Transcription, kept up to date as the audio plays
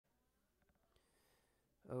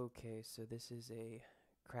Okay, so this is a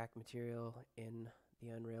crack material in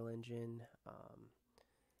the Unreal Engine.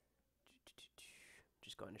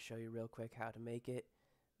 Just going to show you real quick how to make it.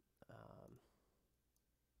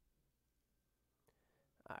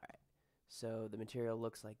 Alright, so the material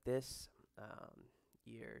looks like this.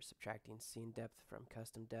 You're subtracting scene depth from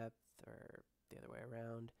custom depth, or the other way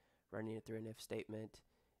around, running it through an if statement,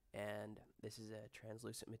 and this is a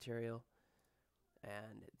translucent material.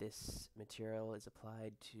 And this material is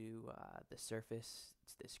applied to the surface.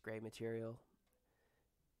 It's this gray material,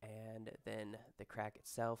 and then the crack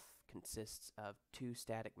itself consists of two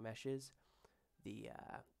static meshes, the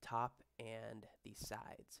top and the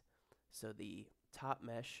sides. So the top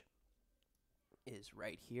mesh is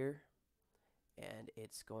right here, and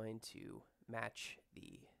it's going to match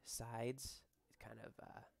the sides. It's kind of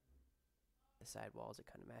the side walls, it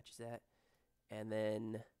kind of matches that. And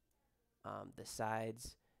then the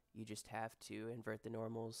sides, you just have to invert the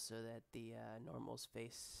normals so that the normals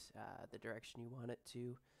face the direction you want it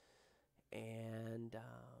to. And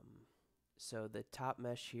so the top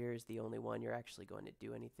mesh here is the only one you're actually going to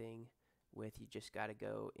do anything with. You just got to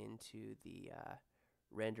go into the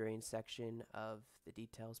rendering section of the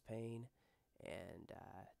details pane and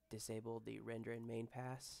disable the render in main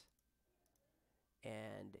pass.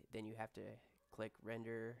 And then you have to click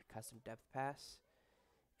render custom depth pass,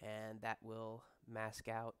 and that will mask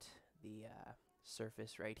out the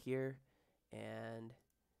surface right here. And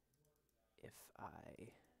if I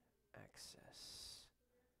access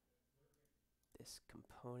this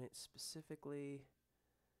component specifically,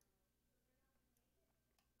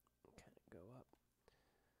 kind of go up,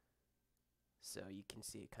 so you can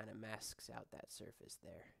see it kind of masks out that surface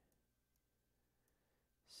there.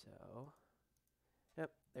 So, yep,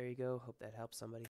 there you go. Hope that helps somebody.